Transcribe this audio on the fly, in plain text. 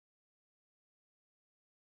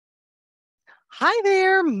Hi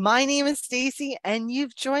there, my name is Stacy, and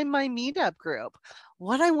you've joined my meetup group.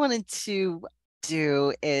 What I wanted to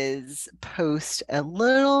do is post a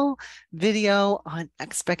little video on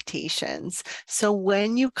expectations. So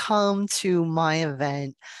when you come to my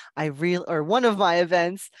event, or one of my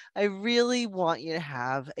events, I really want you to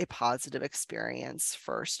have a positive experience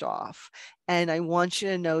first off. And I want you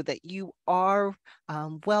to know that you are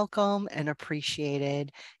welcome and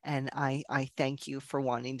appreciated. And I thank you for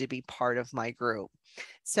wanting to be part of my group.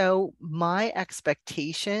 So my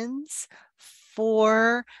expectations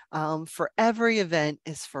for every event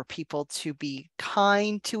is for people to be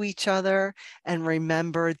kind to each other and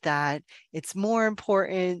remember that it's more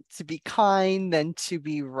important to be kind than to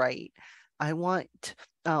be right. I want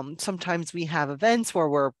sometimes we have events where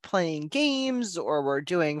we're playing games or we're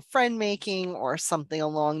doing friend making or something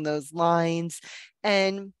along those lines.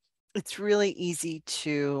 And it's really easy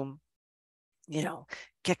to you know,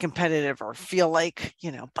 get competitive or feel like,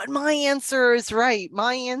 but my answer is right.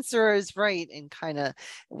 My answer is right. And kind of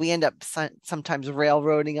we end up sometimes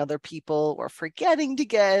railroading other people or forgetting to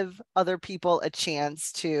give other people a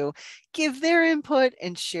chance to give their input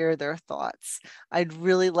and share their thoughts. I'd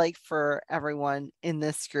really like for everyone in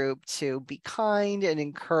this group to be kind and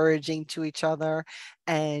encouraging to each other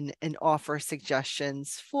and offer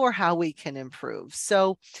suggestions for how we can improve.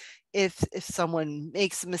 So if someone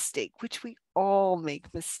makes a mistake, which we all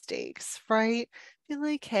make mistakes, right? Be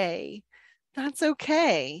like, hey, that's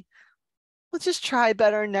okay. We'll just try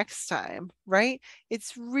better next time, right?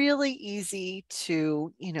 It's really easy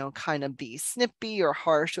to, kind of be snippy or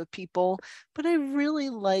harsh with people, but I really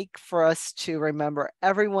like for us to remember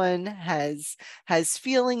everyone has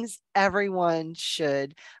feelings. Everyone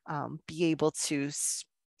should be able to,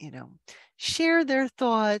 you know, share their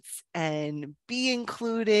thoughts and be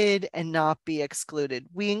included and not be excluded.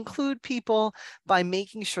 We include people by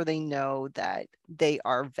making sure they know that they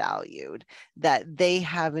are valued, that they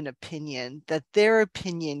have an opinion, that their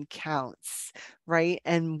opinion counts, right?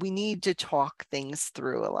 And we need to talk things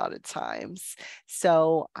through a lot of times.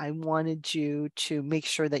 So I wanted you to make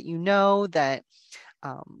sure that you know that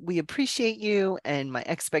we appreciate you, and my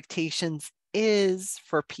expectations is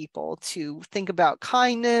for people to think about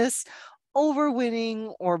kindness over winning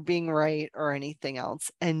or being right or anything else,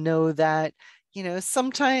 and know that,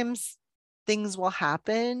 sometimes things will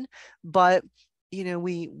happen, but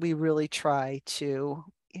we really try to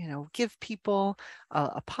give people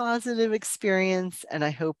a positive experience, and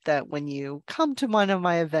I hope that when you come to one of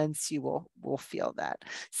my events you will feel that.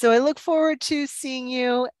 So I look forward to seeing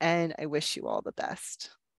you, and I wish you all the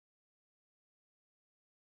best.